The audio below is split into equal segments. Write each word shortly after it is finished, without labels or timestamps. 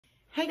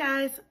Hey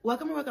guys,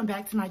 welcome or welcome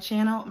back to my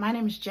channel. My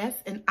name is Jess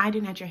and I do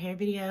natural hair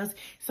videos.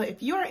 So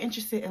if you are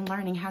interested in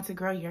learning how to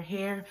grow your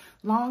hair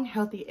long,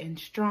 healthy, and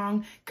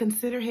strong,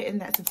 consider hitting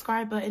that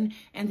subscribe button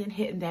and then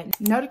hitting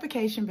that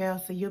notification bell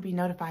so you'll be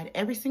notified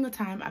every single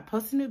time I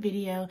post a new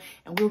video,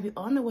 and we'll be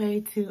on the way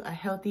to a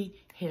healthy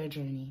hair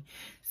journey.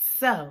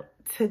 So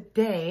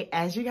today,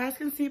 as you guys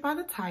can see by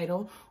the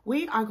title,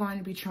 we are going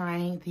to be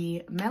trying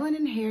the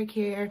Melanin Hair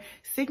Care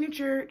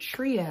Signature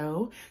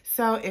Trio.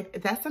 So if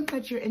that's something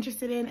that you're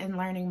interested in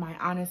learning my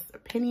honest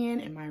opinion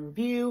and my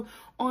review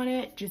on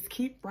it, just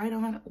keep right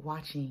on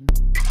watching.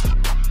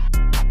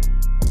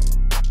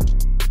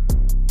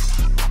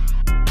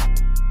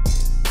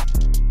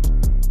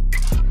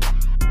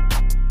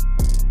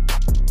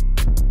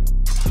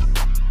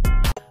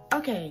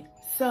 Okay.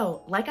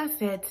 So, like I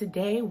said,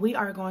 today we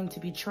are going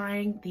to be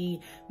trying the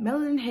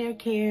Melanin Hair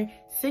Care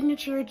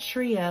Signature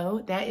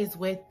Trio. That is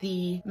with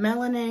the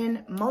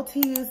Melanin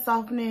Multi-Use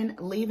Softening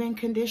Leave-In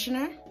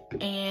Conditioner.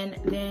 And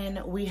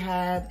then we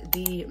have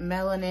the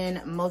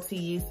Melanin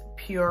Multi-Use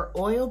Pure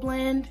Oil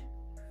Blend.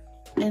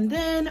 And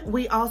then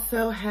we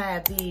also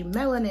have the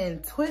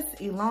Melanin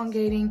Twist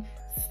Elongating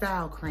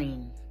Style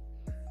Cream.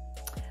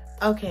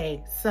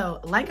 Okay, so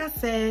like I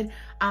said,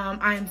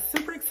 I'm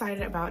super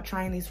excited about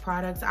trying these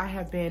products. I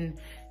have been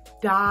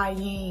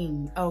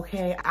dying,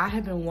 okay? I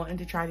have been wanting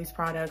to try these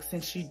products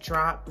since she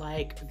dropped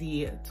like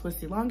the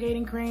Twist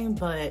Elongating Cream,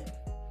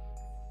 but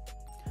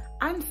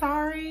I'm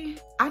sorry.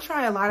 I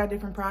try a lot of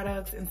different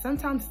products and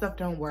sometimes stuff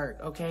don't work,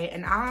 okay?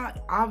 And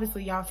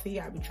obviously y'all see,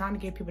 I be trying to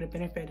give people the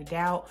benefit of the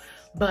doubt,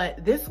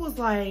 but this was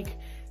like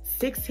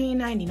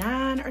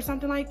 $16.99 or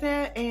something like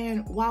that.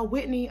 And while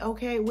Whitney,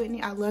 okay,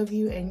 Whitney, I love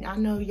you, and I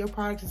know your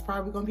product is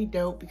probably gonna be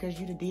dope because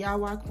you the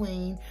DIY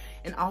queen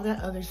and all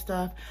that other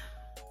stuff,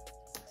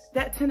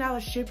 that $10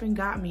 shipping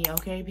got me,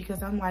 okay?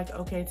 Because I'm like,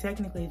 okay,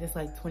 technically that's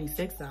like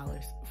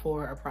 $26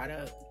 for a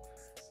product.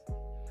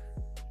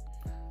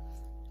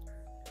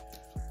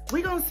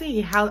 We're gonna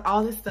see how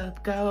all this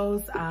stuff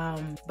goes.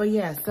 But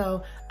yeah,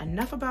 so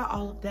enough about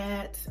all of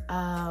that.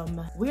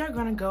 We are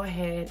gonna go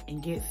ahead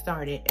and get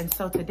started. And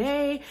so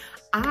today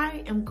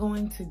I am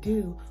going to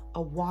do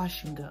a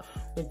wash and go.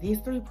 With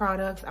these three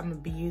products, I'm gonna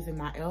be using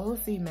my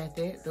LOC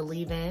method, the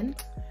leave-in,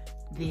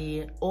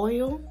 the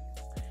oil,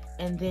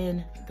 and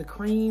then the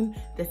cream.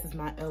 This is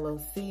my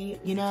LOC.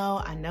 You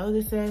know, I know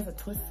this says a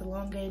twist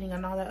elongating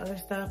and all that other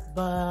stuff,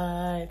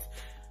 but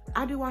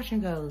I do wash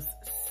and goes.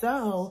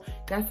 So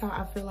that's how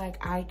I feel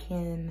like I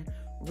can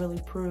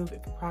really prove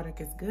if a product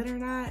is good or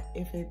not,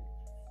 if it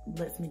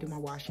lets me do my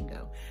wash and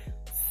go.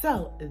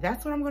 So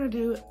that's what I'm gonna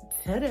do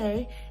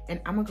today,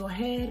 and I'm gonna go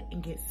ahead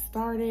and get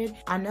started.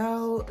 I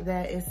know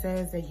that it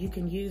says that you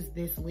can use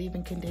this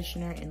leave-in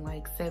conditioner in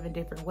like 7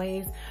 different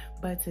ways,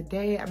 but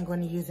today I'm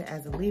gonna use it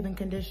as a leave-in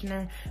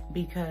conditioner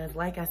because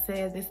like I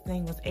said, this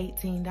thing was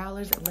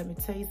 $18, and let me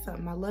tell you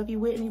something, I love you,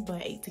 Whitney,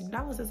 but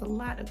 $18 is a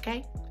lot,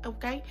 okay?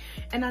 Okay?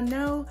 And I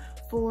know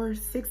for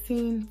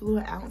 16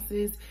 fluid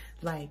ounces,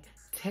 like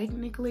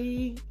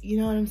technically, you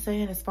know what I'm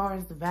saying, as far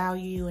as the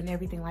value and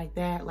everything like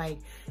that, like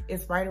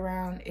it's right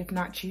around, if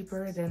not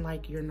cheaper than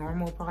like your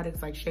normal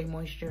products like Shea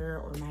Moisture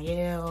or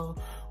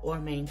Mielle or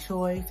Main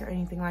Choice or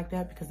anything like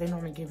that, because they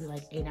normally give you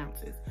like 8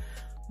 ounces.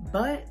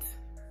 But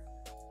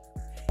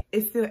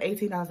it's still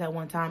 $18 at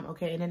one time,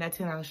 okay? And then that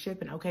 $10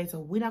 shipping, okay? So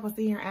we're not gonna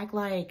sit here and act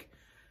like,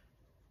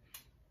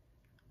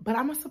 but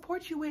I'm gonna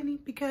support you, Whitney,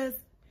 because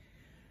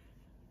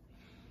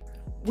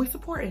we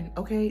supporting,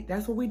 okay?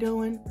 That's what we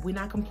doing. We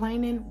not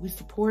complaining, we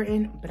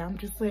supporting, but I'm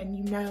just letting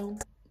you know,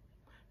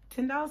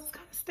 $10 is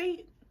kind of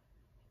steep.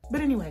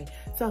 But anyway,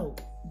 so,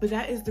 but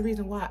that is the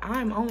reason why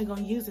I'm only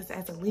gonna use this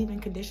as a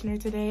leave-in conditioner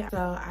today.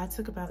 So I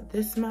took about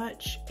this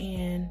much,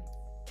 and,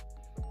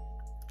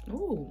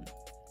 ooh,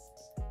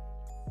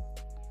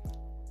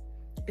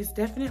 it's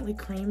definitely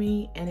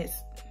creamy, and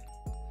it's,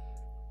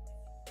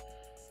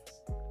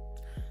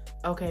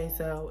 okay,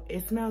 so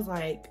it smells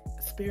like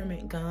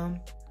spearmint gum.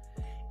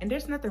 And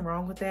there's nothing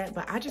wrong with that,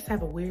 but I just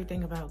have a weird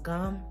thing about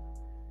gum.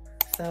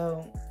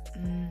 So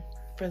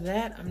for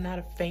that, I'm not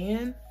a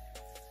fan.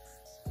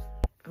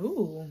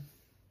 Ooh.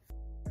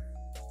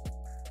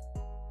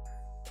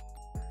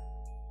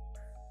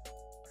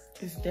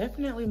 It's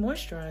definitely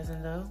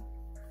moisturizing though.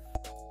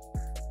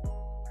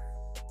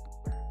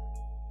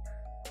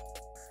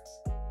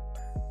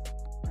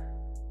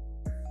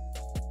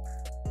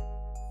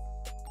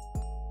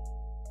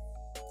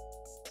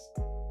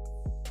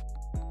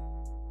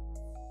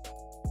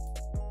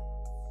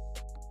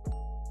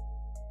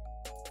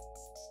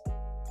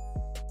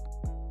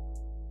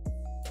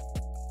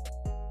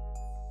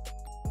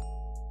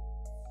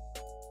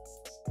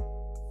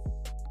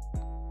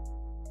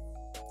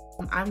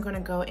 I'm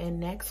gonna go in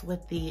next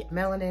with the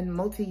Melanin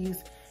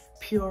Multi-Use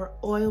Pure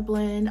Oil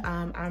Blend.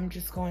 I'm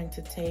just going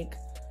to take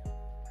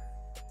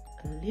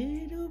a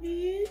little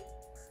bit.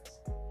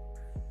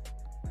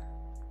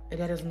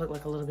 That doesn't look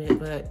like a little bit,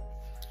 but,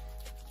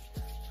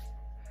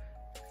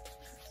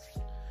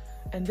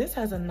 and this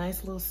has a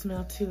nice little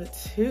smell to it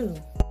too.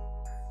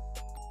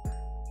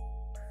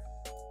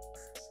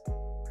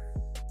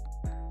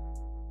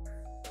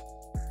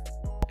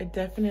 it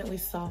definitely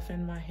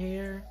softened my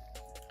hair.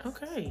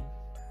 Okay,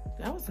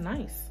 that was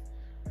nice.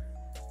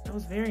 That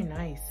was very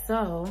nice.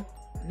 So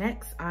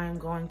next I'm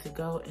going to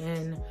go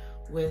in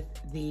with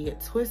the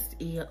Twist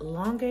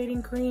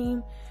Elongating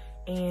Cream.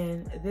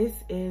 And this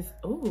is,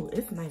 ooh,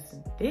 it's nice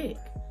and thick.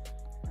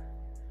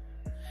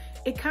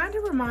 It kind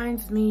of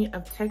reminds me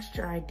of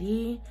Texture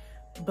ID,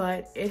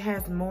 but it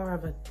has more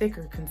of a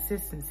thicker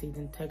consistency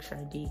than Texture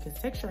ID, because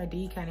Texture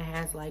ID kind of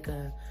has like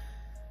a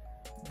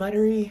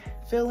buttery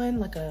feeling,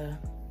 like a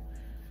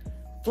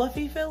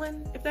fluffy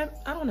feeling. If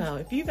that, I don't know.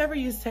 If you've ever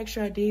used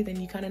Texture ID, then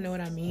you kind of know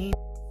what I mean.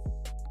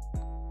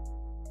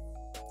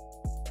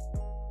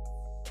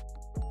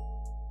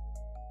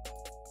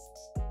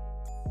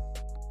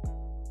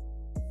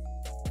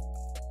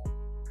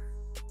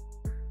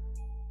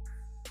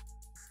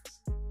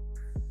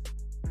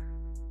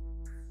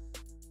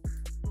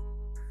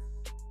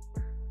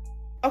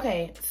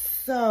 Okay,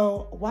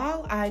 so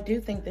while I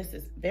do think this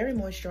is very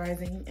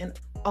moisturizing and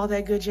all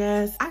that good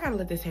jazz, I gotta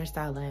let this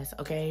hairstyle last,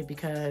 okay?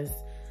 Because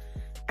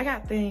I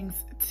got things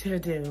to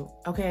do,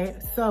 okay?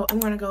 So I'm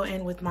gonna go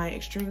in with my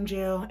Extreme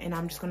Gel, and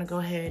I'm just gonna go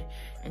ahead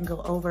and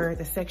go over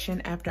the section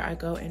after I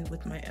go in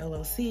with my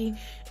LLC,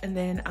 and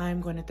then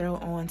I'm gonna throw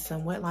on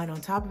some wet line on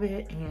top of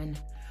it, and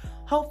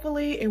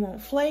hopefully it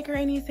won't flake or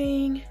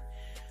anything.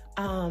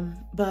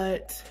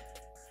 But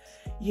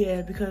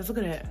yeah, because look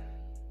at that.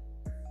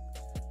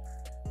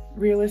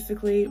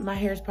 Realistically, my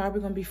hair is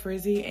probably gonna be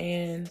frizzy,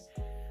 and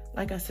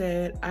like I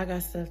said, I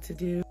got stuff to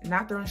do.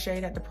 Not throwing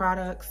shade at the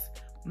products.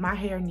 My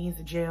hair needs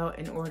a gel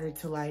in order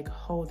to like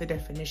hold the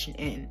definition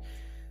in.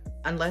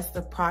 Unless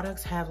the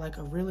products have like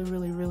a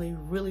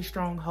really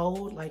strong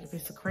hold, like if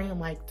it's a cream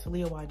like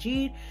Talia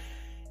Wajid,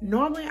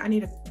 normally I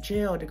need a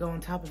gel to go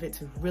on top of it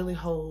to really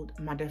hold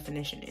my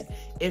definition in.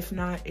 If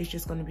not, it's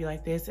just gonna be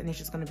like this, and it's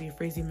just gonna be a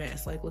frizzy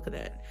mess. Like, look at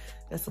that.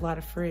 That's a lot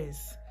of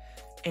frizz.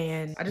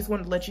 And I just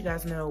wanted to let you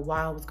guys know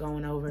why I was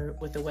going over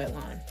with the wet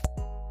line.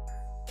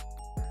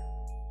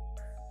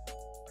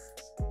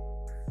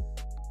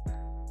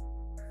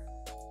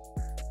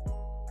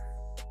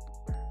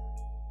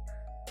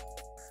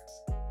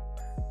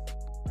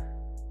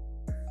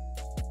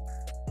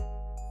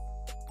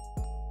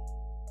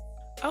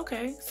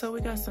 Okay, so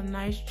we got some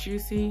nice,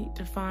 juicy,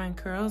 defined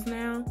curls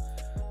now.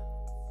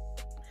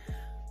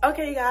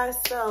 Okay, you guys,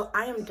 so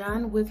I am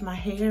done with my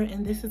hair,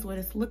 and this is what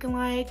it's looking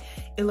like.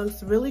 It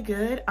looks really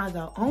good.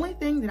 The only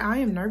thing that I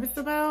am nervous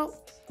about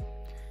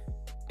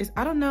is,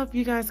 I don't know if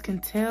you guys can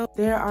tell,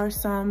 there are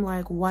some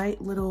like white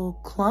little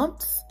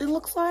clumps, it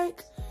looks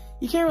like.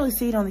 You can't really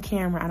see it on the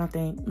camera, I don't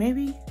think.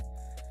 Maybe?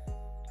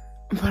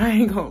 But I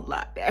ain't gonna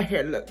lie, that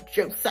hair look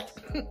juicy.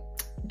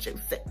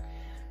 Juicy.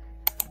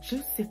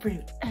 Juicy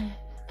fruit.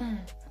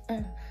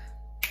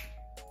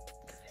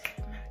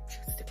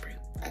 Juicy fruit.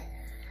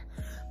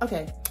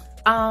 Okay,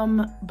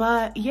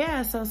 but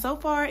yeah, so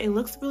far it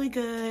looks really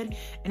good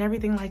and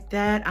everything like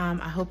that. I'm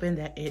hoping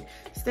that it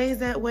stays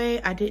that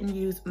way. I didn't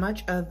use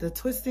much of the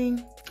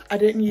twisting. I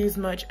didn't use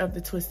much of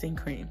the twisting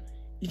cream.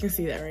 You can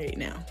see that right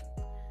now.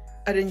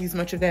 I didn't use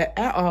much of that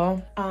at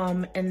all.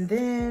 And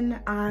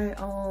then I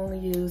only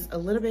used a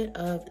little bit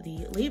of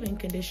the leave-in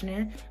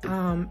conditioner.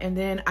 And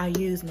then I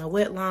used my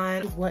wet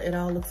line, what it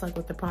all looks like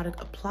with the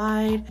product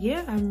applied.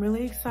 Yeah, I'm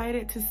really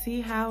excited to see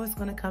how it's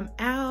gonna come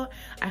out.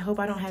 I hope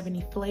I don't have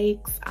any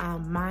flakes.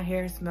 My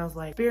hair smells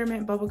like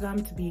spearmint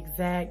bubblegum to be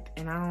exact,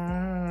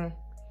 and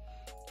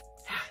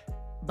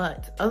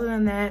but other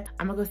than that,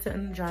 I'm gonna go sit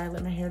in the dryer,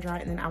 let my hair dry,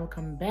 and then I will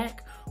come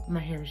back when my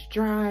hair is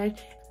dry.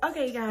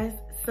 Okay guys,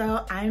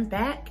 so I'm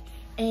back,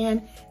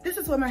 and this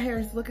is what my hair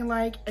is looking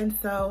like. And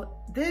so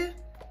this,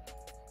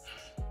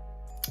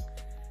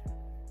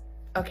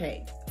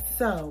 okay,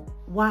 so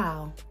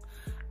wow,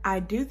 I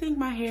do think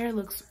my hair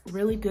looks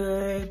really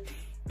good,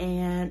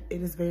 and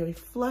it is very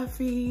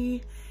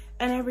fluffy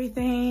and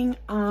everything.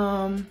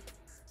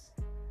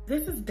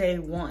 This is day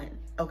one.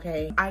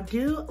 Okay, I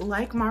do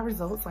like my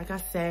results. Like I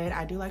said,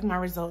 I do like my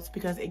results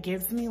because it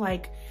gives me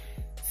like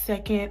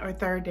second or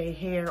third day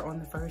hair on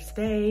the first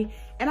day.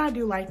 And I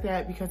do like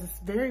that because it's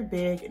very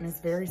big and it's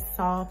very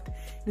soft.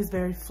 It's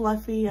very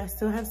fluffy. I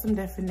still have some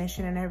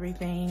definition and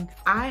everything.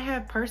 I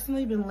have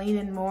personally been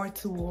leaning more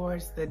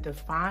towards the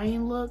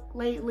defined look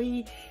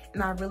lately,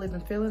 and I've really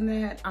been feeling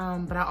that.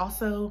 But I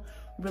also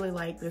really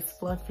like this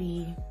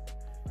fluffy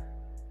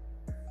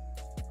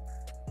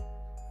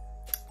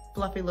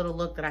little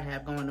look that I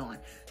have going on.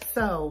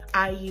 So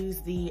I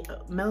use the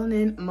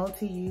Melanin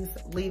Multi-Use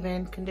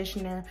Leave-In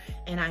Conditioner,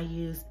 and I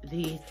use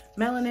the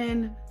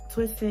Melanin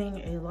Twisting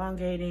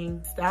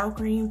Elongating Style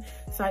Cream.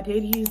 So I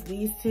did use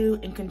these two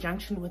in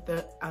conjunction with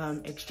the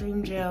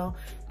Extreme Gel,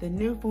 the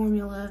new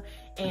formula.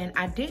 And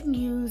I didn't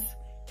use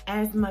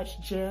as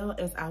much gel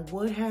as I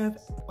would have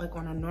like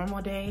on a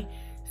normal day,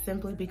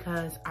 simply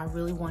because I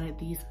really wanted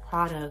these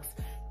products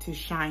to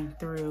shine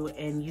through,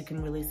 and you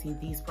can really see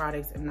these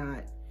products and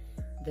not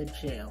the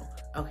gel,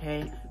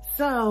 okay?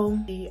 So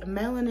the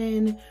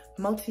Melanin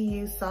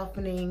Multi-Use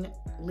Softening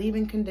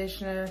Leave-In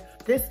Conditioner.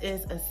 This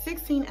is a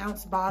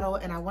 16-ounce bottle,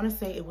 and I want to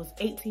say it was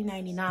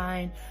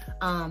 $18.99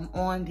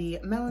 on the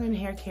Melanin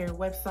Hair Care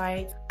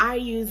website. I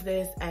use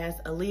this as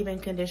a leave-in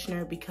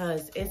conditioner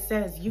because it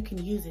says you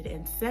can use it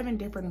in 7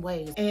 different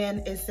ways,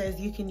 and it says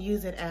you can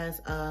use it as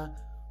a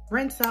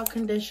rinse out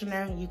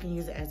conditioner, you can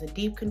use it as a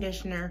deep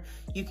conditioner,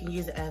 you can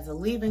use it as a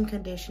leave-in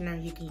conditioner,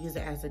 you can use it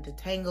as a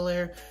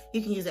detangler,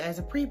 you can use it as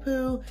a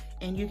pre-poo,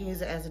 and you can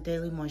use it as a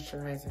daily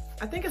moisturizer.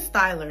 I think a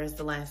styler is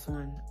the last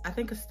one. I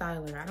think a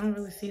styler. I don't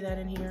really see that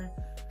in here,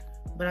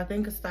 but I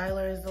think a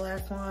styler is the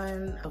last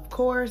one. Of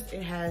course,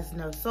 it has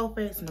no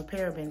sulfates, no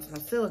parabens, no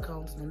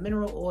silicones, no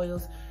mineral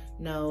oils,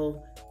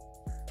 no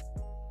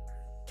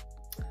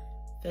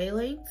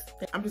phthalates.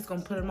 I'm just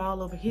gonna put them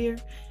all over here,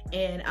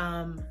 and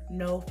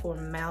no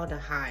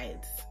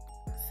formaldehydes.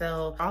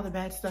 So all the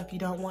bad stuff you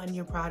don't want in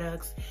your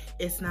products,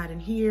 it's not in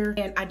here.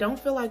 And I don't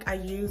feel like I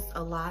used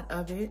a lot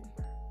of it,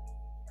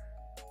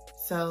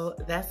 so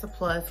that's a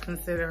plus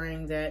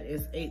considering that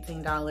it's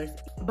 $18.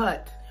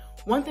 But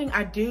one thing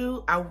I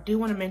do want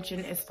to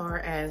mention as far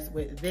as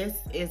with this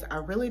is I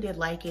really did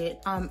like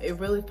it. It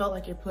really felt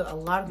like it put a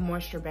lot of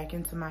moisture back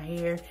into my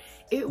hair.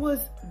 It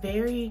was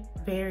very,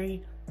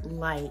 very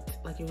light.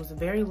 Like, it was a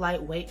very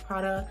lightweight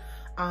product.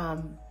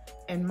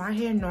 And my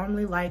hair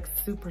normally likes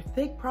super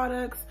thick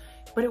products,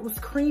 but it was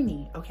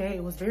creamy, okay?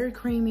 It was very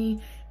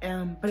creamy,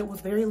 but it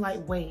was very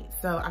lightweight.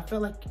 So I feel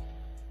like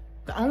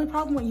the only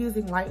problem with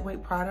using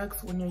lightweight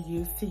products when you're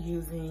used to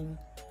using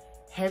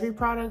heavy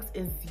products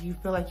is you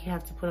feel like you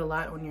have to put a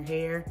lot on your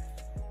hair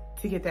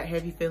to get that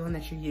heavy feeling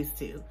that you're used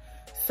to.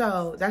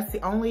 So that's the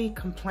only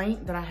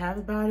complaint that I have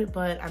about it,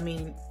 but I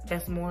mean,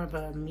 that's more of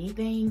a me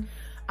thing.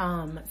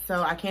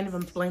 So I can't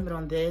even blame it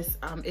on this.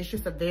 It's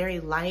just a very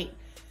light,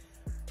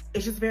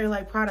 it's just very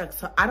light product.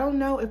 So I don't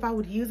know if I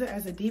would use it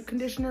as a deep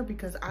conditioner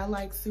because I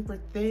like super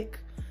thick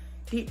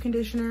deep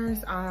conditioners.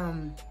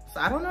 So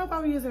I don't know if I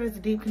would use it as a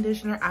deep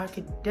conditioner. I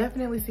could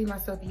definitely see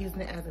myself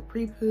using it as a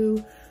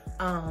pre-poo.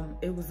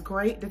 It was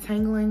great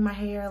detangling my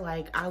hair.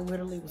 Like, I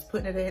literally was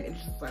putting it in and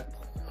just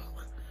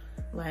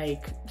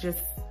like just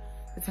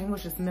the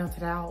tangles just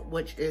melted out,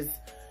 which is,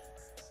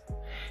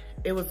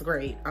 it was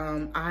great.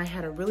 I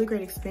had a really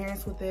great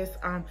experience with this.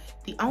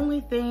 The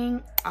only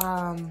thing,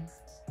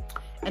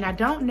 and I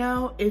don't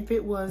know if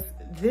it was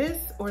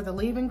this or the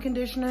leave-in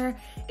conditioner,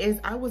 is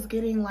I was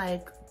getting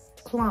like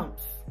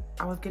clumps.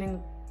 I was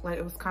getting like,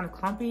 it was kind of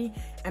clumpy.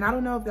 And I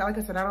don't know if that, like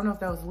I said, I don't know if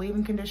that was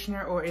leave-in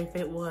conditioner or if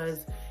it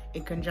was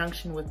in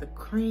conjunction with the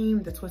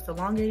cream, the Twist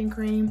Elongating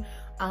Cream.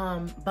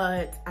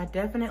 But I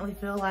definitely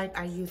feel like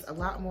I used a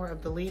lot more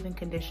of the leave-in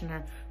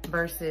conditioner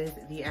versus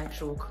the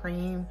actual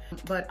cream.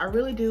 But I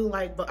really do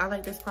like, but I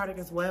like this product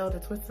as well, the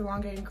Twist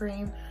Elongating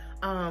Cream.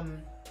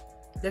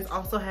 This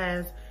also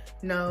has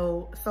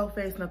no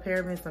sulfates, no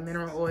parabens, no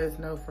mineral oils,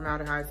 no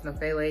formaldehydes, no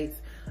phthalates.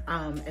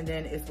 And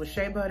then it's with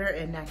shea butter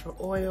and natural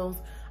oils.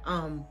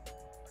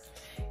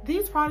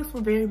 These products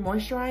were very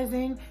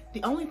moisturizing.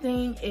 The only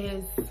thing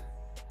is,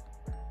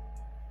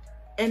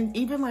 and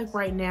even like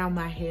right now,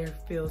 my hair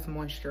feels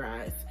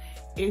moisturized.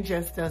 It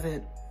just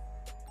doesn't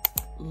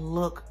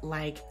look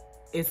like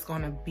it's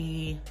gonna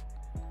be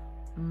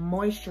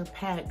moisture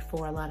packed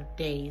for a lot of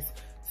days.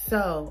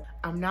 So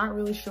I'm not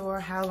really sure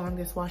how long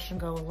this wash and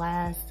go will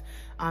last,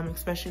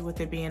 especially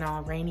with it being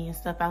all rainy and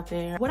stuff out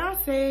there. Would I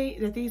say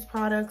that these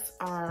products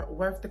are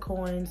worth the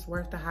coins,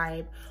 worth the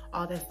hype,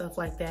 all that stuff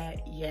like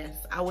that?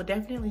 Yes, I would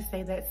definitely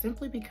say that,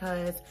 simply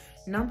because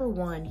number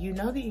one, you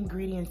know the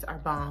ingredients are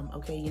bomb,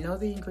 okay? You know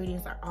the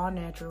ingredients are all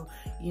natural.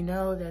 You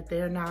know that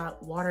they're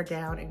not watered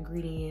down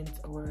ingredients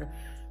or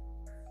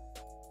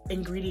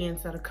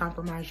ingredients that'll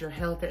compromise your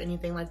health or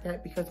anything like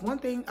that. Because one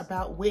thing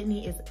about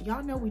Whitney is,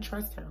 y'all know we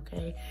trust her,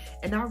 okay?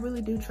 And I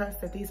really do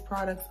trust that these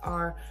products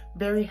are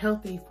very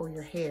healthy for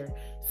your hair.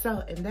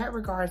 So in that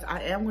regards,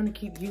 I am going to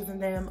keep using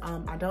them.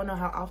 I don't know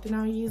how often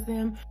I'll use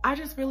them. I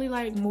just really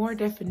like more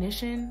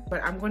definition,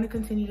 but I'm going to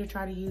continue to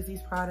try to use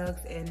these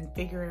products and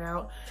figure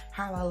out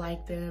how I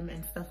like them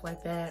and stuff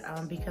like that,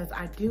 because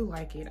I do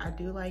like it. I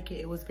do like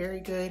it. It was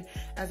very good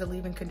as a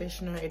leave-in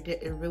conditioner.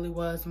 It really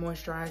was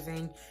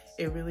moisturizing.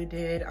 It really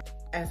did.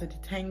 As a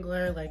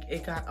detangler, like,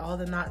 it got all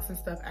the knots and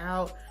stuff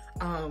out.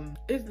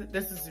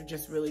 This is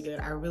just really good.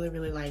 I really,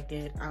 really liked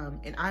it.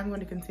 And I'm going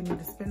to continue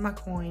to spend my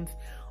coins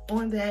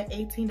on that,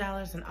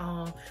 $18 and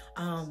all.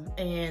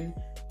 And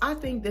I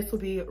think this will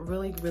be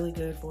really, really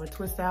good for a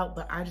twist out,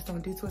 but I just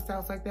don't do twist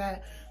outs like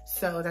that.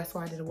 So that's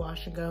why I did a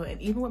wash and go.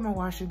 And even with my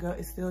wash and go,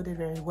 it still did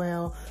very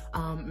well.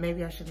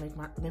 Maybe I should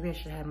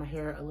have my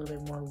hair a little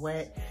bit more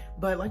wet.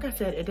 But like I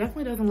said, it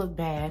definitely doesn't look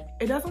bad.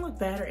 It doesn't look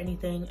bad or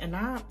anything. And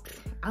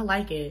I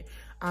like it.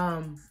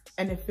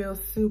 And it feels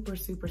super,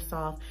 super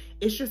soft.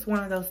 It's just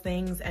one of those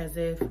things, as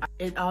if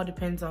it all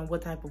depends on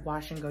what type of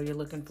wash and go you're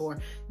looking for.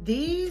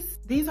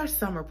 These are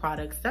summer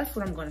products. That's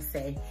what I'm gonna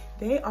say.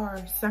 They are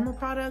summer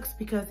products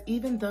because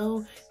even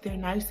though they're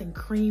nice and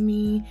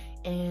creamy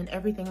and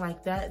everything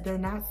like that, they're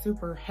not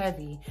super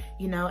heavy,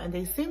 you know, and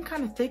they seem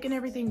kind of thick and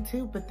everything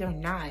too, but they're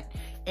not.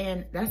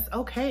 And that's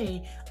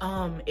okay.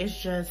 It's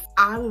just,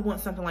 I would want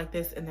something like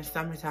this in the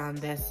summertime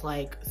that's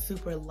like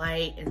super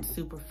light and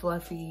super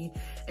fluffy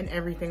and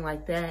everything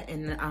like that.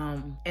 And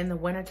in the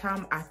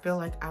wintertime, I feel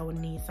like I would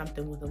need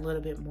something with a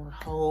little bit more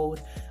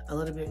hold, a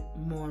little bit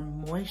more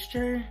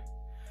moisture.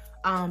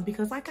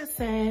 Because like I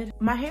said,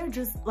 my hair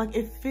just like,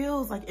 it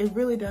feels like, it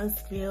really does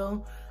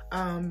feel,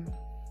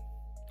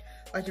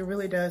 like it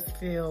really does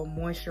feel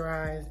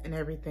moisturized and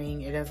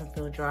everything. It doesn't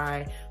feel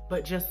dry,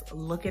 but just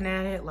looking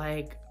at it,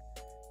 like,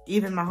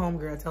 even my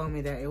homegirl told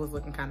me that it was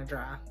looking kind of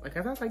dry. Like,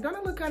 I was like, don't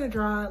it look kind of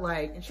dry?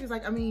 Like, and she's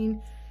like, I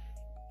mean,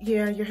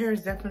 yeah, your hair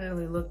has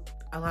definitely looked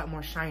a lot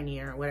more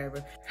shinier or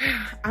whatever.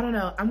 I don't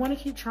know. I want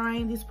to keep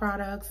trying these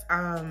products.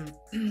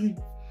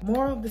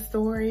 Moral of the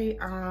story,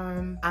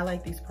 I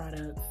like these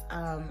products.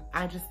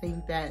 I just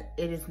think that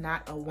it is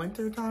not a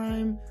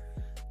wintertime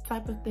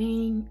type of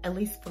thing, at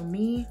least for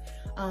me,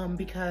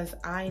 because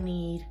I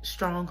need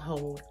strong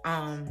hold.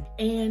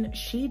 And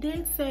she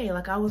did say,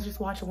 like, I was just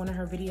watching one of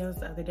her videos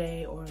the other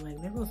day, or like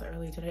maybe it was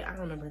early today, I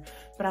don't remember,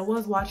 but I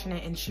was watching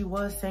it and she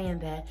was saying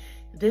that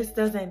this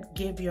doesn't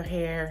give your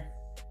hair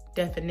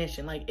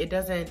definition. Like, it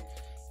doesn't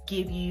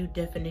give you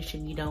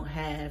definition you don't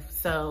have.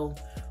 So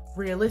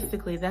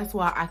realistically, that's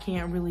why I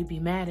can't really be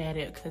mad at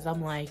it, because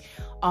I'm like,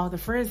 all the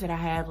frizz that I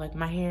have, like,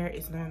 my hair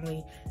is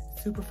normally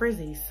super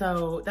frizzy.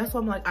 So that's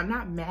why I'm like, I'm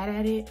not mad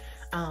at it.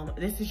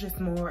 This is just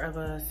more of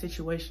a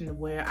situation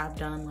where I've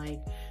done like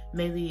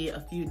maybe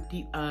a few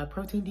deep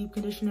protein deep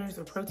conditioners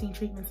or protein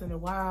treatments in a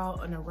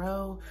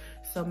row,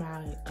 so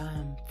my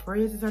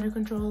frizz is under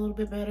control a little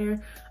bit better.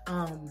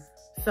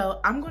 So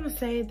I'm gonna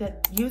say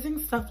that using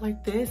stuff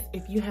like this,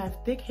 if you have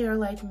thick hair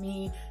like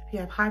me, if you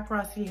have high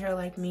porosity hair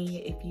like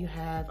me, if you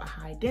have a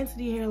high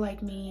density hair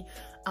like me,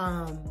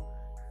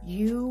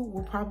 you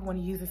will probably want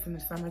to use this in the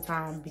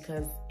summertime,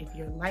 because if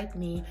you're like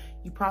me,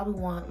 you probably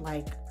want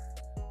like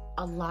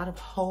a lot of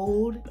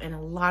hold and a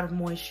lot of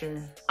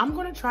moisture. I'm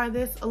gonna try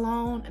this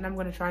alone, and I'm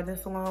gonna try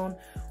this alone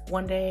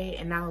one day,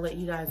 and I'll let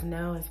you guys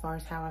know as far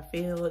as how I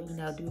feel, you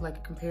know, do like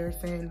a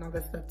comparison and all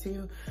that stuff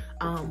too.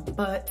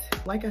 But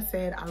like I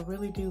said, I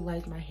really do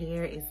like my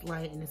hair. It's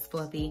light and it's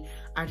fluffy.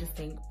 I just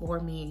think for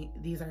me,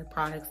 these are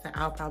products that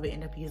I'll probably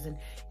end up using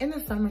in the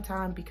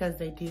summertime, because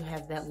they do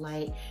have that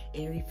light,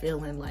 airy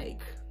feeling.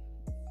 Like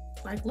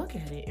look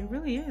at it, it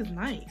really is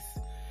nice.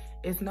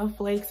 It's no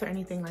flakes or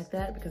anything like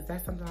that, because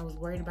that's something I was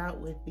worried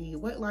about with the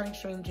wet lining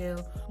string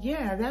gel.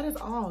 Yeah, that is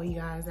all, you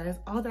guys. That is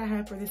all that I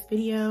have for this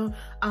video.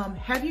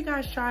 Have you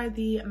guys tried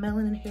the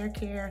Melanin Hair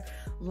Care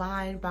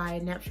line by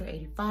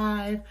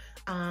NAPTURAL85?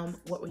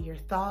 What were your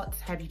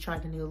thoughts? Have you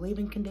tried the new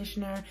leave-in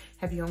conditioner?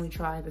 Have you only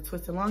tried the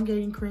twist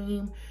elongating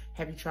cream?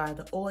 Have you tried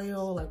the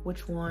oil? Like,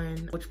 which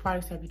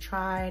products have you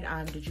tried?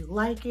 Did you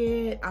like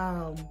it?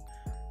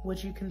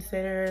 Would you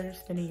consider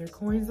spending your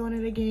coins on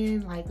it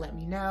again? Like, let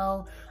me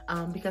know,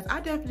 because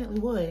I definitely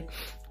would.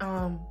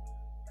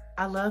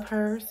 I love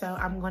her, so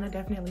I'm gonna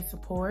definitely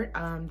support.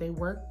 They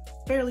work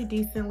fairly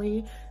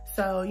decently,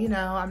 so, you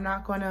know,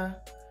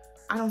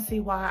 I don't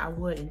see why I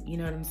wouldn't, you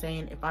know what I'm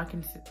saying? If I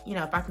can, you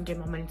know, if I can give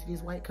my money to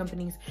these white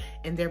companies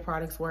and their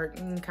products work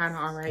kind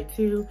of all right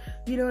too,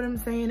 you know what I'm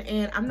saying?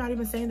 And I'm not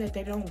even saying that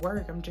they don't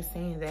work. I'm just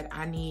saying that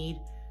I need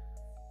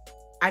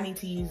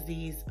to use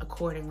these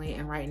accordingly,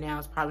 and right now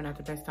is probably not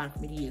the best time for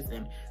me to use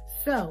them.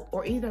 So,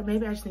 or either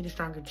maybe I just need a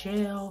stronger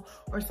gel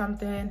or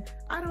something.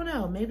 I don't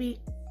know,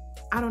 maybe,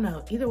 I don't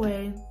know. Either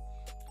way,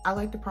 I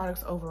like the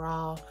products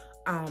overall.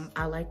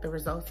 I like the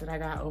results that I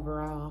got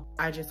overall.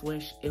 I just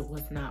wish it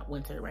was not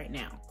winter right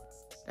now.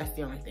 That's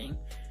the only thing.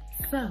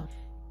 So,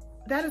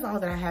 that is all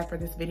that I have for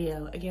this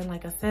video. Again,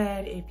 like I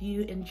said, if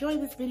you enjoy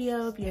this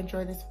video, if you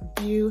enjoy this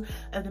review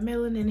of the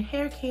Melanin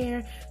Hair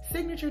Care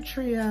Signature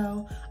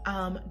Trio,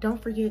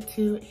 don't forget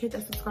to hit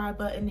that subscribe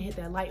button, hit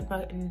that like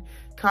button,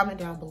 comment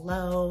down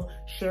below,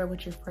 share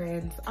with your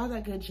friends, all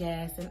that good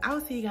jazz. And I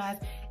will see you guys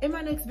in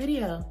my next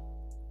video.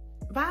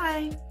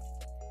 Bye.